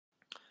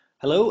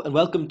Hello and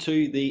welcome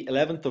to the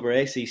 11th of our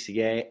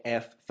ACCA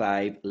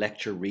F5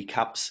 lecture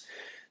recaps.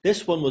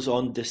 This one was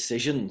on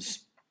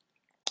decisions.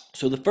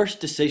 So the first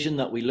decision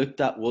that we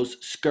looked at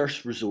was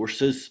scarce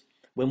resources.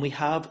 When we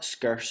have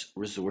scarce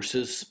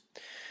resources.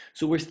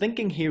 So we're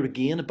thinking here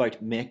again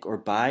about make or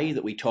buy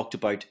that we talked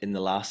about in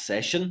the last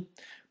session,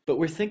 but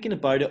we're thinking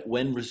about it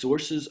when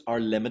resources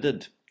are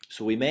limited.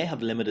 So we may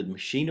have limited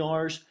machine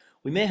hours,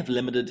 we may have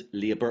limited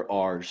labour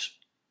hours.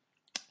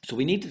 So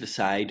we need to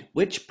decide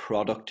which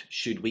product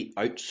should we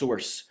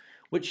outsource,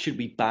 which should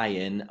we buy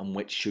in and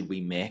which should we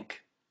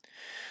make.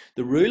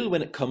 The rule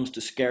when it comes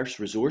to scarce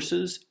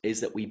resources is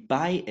that we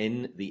buy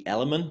in the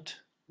element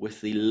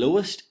with the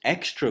lowest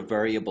extra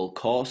variable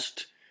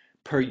cost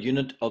per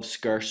unit of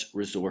scarce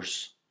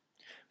resource.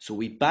 So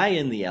we buy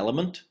in the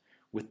element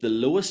with the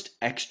lowest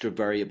extra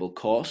variable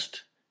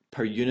cost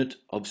per unit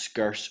of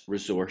scarce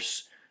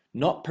resource,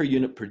 not per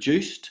unit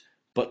produced,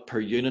 but per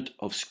unit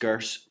of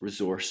scarce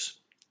resource.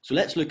 So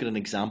let's look at an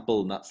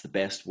example, and that's the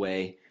best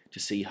way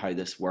to see how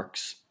this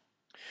works.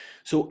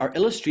 So our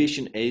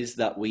illustration is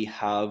that we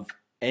have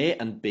A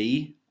and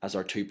B as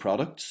our two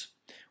products.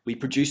 We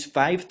produce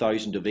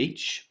 5,000 of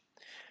each,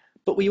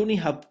 but we only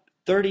have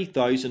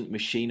 30,000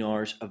 machine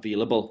hours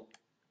available.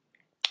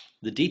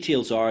 The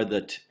details are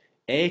that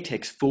A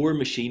takes 4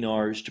 machine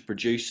hours to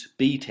produce,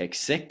 B takes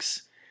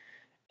 6.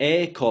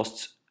 A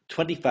costs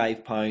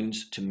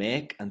 £25 to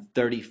make and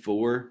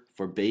 34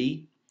 for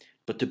B.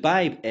 But to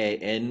buy A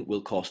in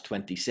will cost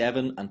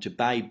 27 and to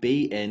buy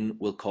B in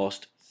will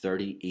cost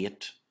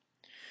 38.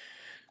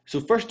 So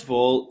first of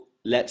all,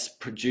 let's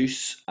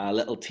produce a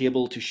little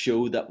table to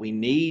show that we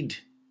need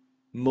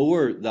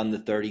more than the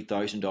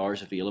 30,000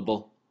 hours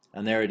available.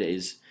 And there it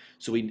is.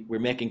 So we're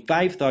making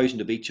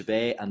 5,000 of each of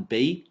A and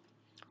B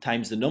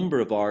times the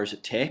number of hours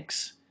it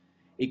takes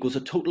equals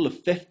a total of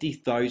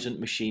 50,000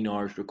 machine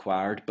hours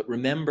required. But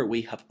remember,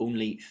 we have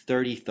only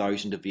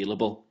 30,000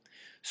 available.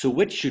 So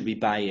which should we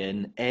buy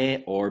in,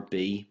 A or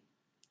B?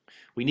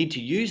 We need to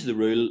use the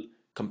rule,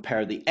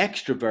 compare the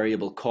extra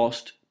variable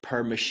cost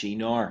per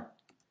machine hour.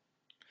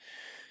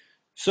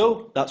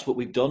 So that's what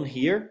we've done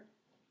here.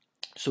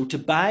 So to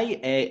buy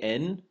A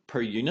in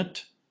per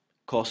unit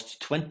costs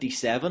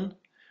 27,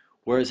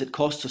 whereas it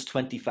costs us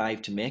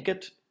 25 to make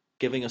it,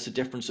 giving us a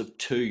difference of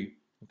 2.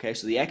 Okay,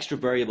 so the extra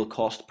variable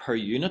cost per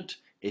unit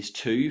is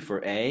 2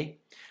 for A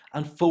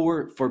and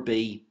 4 for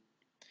B.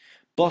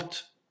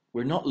 But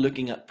we're not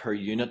looking at per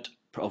unit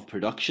of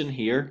production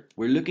here.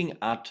 We're looking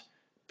at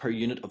per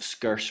unit of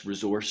scarce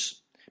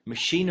resource.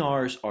 Machine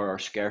hours are our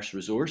scarce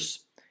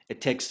resource.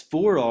 It takes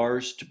 4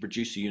 hours to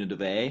produce a unit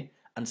of A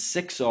and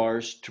 6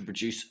 hours to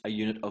produce a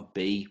unit of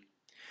B.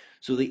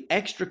 So the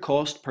extra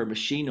cost per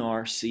machine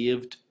hour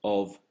saved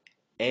of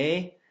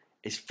A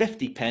is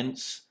 50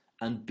 pence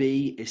and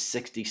B is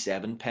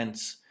 67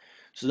 pence.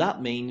 So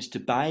that means to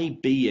buy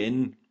B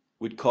in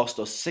would cost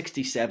us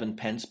 67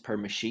 pence per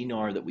machine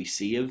hour that we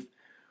save,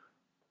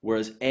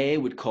 whereas A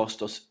would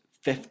cost us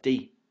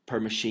 50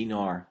 per machine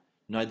hour.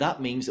 Now that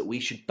means that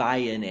we should buy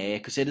in A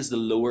because it is the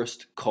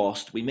lowest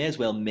cost. We may as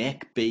well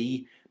make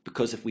B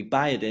because if we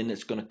buy it in,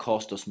 it's going to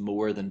cost us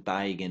more than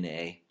buying in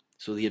A.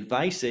 So the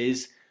advice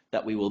is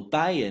that we will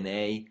buy in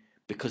A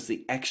because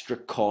the extra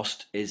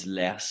cost is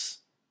less.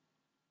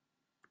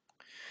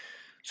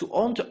 So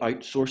on to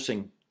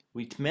outsourcing.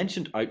 We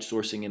mentioned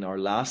outsourcing in our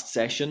last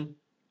session.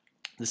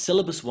 The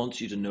syllabus wants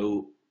you to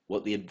know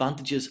what the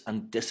advantages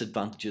and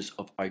disadvantages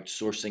of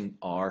outsourcing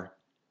are.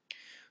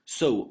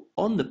 So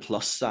on the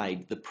plus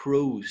side, the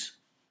pros.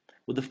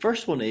 Well, the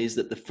first one is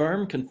that the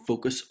firm can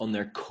focus on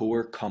their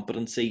core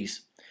competencies.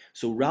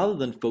 So rather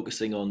than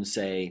focusing on,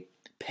 say,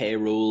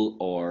 payroll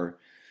or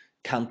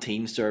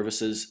canteen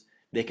services,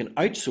 they can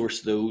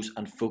outsource those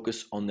and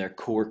focus on their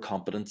core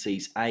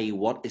competencies, i.e.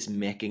 what is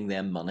making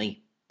them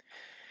money.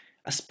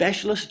 A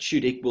specialist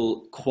should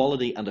equal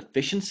quality and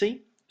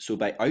efficiency. So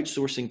by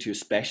outsourcing to a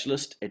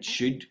specialist, it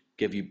should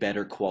give you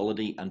better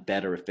quality and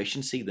better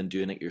efficiency than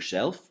doing it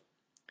yourself.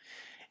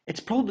 It's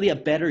probably a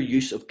better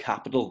use of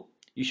capital.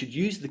 You should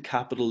use the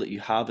capital that you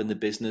have in the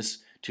business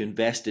to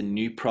invest in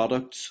new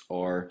products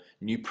or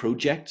new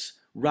projects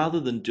rather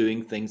than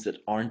doing things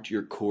that aren't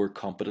your core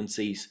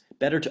competencies.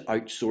 Better to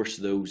outsource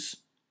those.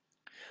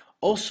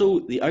 Also,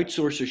 the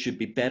outsourcer should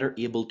be better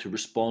able to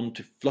respond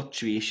to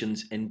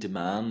fluctuations in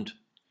demand.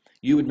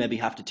 You would maybe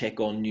have to take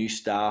on new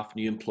staff,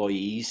 new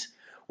employees,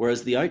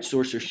 whereas the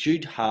outsourcer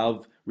should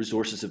have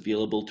resources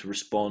available to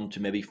respond to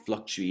maybe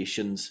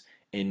fluctuations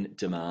in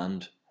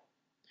demand.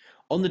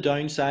 On the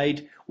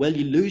downside, well,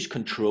 you lose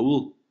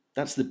control.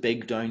 That's the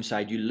big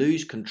downside. You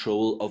lose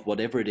control of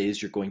whatever it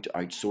is you're going to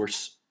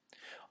outsource.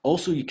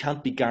 Also, you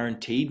can't be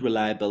guaranteed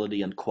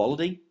reliability and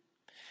quality.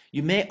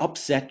 You may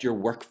upset your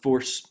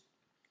workforce.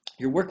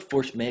 Your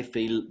workforce may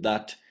feel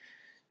that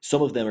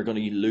some of them are going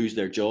to lose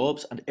their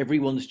jobs and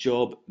everyone's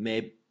job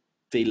may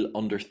feel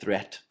under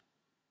threat.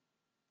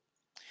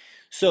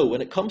 So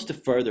when it comes to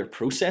further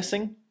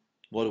processing,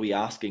 what are we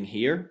asking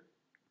here?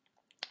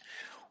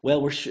 Well,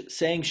 we're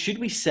saying, should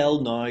we sell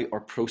now or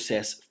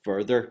process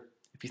further?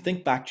 If you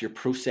think back to your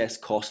process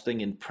costing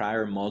in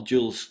prior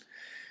modules,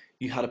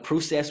 You had a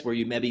process where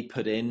you maybe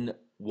put in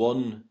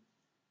one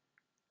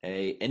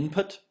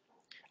input,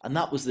 and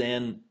that was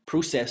then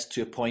processed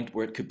to a point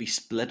where it could be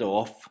split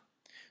off.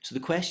 So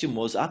the question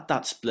was, at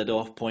that split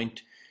off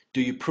point,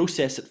 do you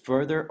process it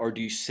further or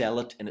do you sell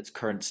it in its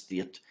current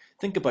state?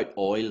 Think about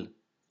oil.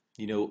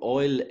 You know,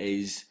 oil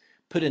is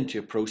put into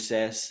a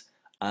process,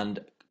 and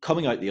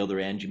coming out the other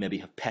end, you maybe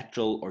have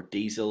petrol or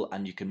diesel,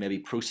 and you can maybe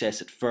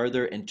process it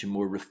further into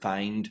more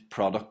refined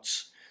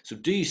products. So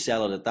do you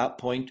sell it at that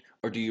point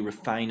or do you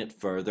refine it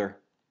further?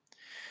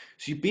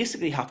 So you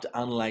basically have to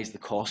analyze the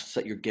costs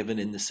that you're given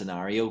in the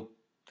scenario.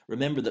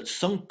 Remember that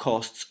sunk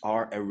costs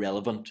are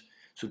irrelevant.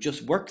 So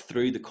just work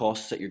through the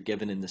costs that you're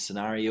given in the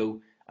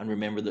scenario, and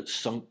remember that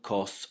sunk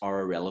costs are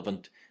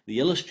irrelevant. The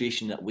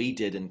illustration that we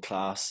did in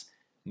class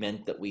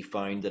meant that we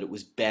found that it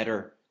was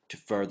better to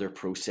further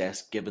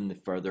process given the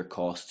further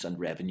costs and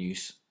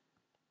revenues.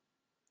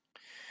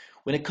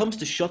 When it comes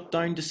to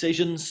shutdown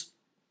decisions,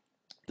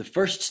 the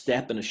first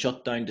step in a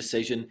shutdown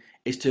decision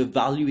is to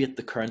evaluate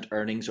the current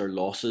earnings or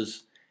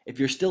losses. If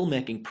you're still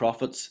making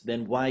profits,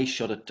 then why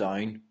shut it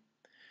down?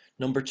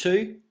 Number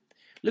two,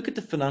 look at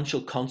the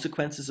financial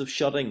consequences of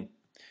shutting.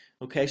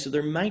 Okay, so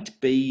there might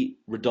be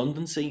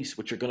redundancies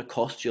which are going to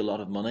cost you a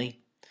lot of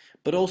money,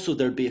 but also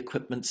there'll be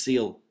equipment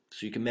sale.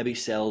 So you can maybe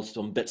sell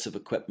some bits of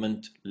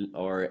equipment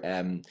or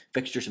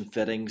fixtures and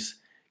fittings.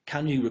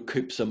 Can you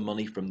recoup some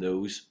money from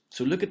those?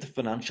 So look at the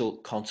financial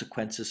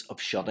consequences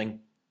of shutting.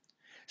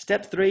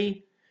 Step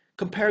three,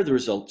 compare the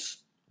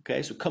results.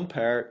 Okay, so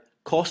compare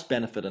cost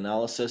benefit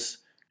analysis,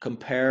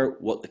 compare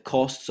what the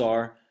costs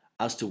are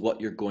as to what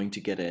you're going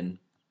to get in.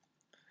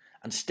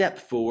 And step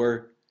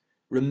four,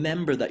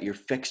 remember that your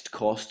fixed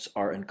costs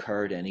are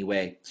incurred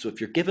anyway. So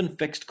if you're given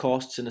fixed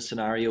costs in a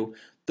scenario,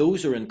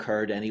 those are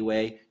incurred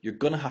anyway. You're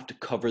going to have to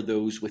cover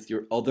those with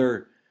your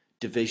other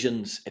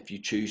divisions if you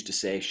choose to,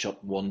 say,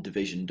 shut one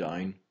division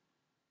down.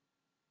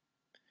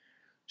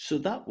 So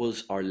that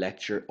was our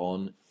lecture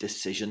on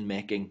decision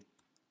making.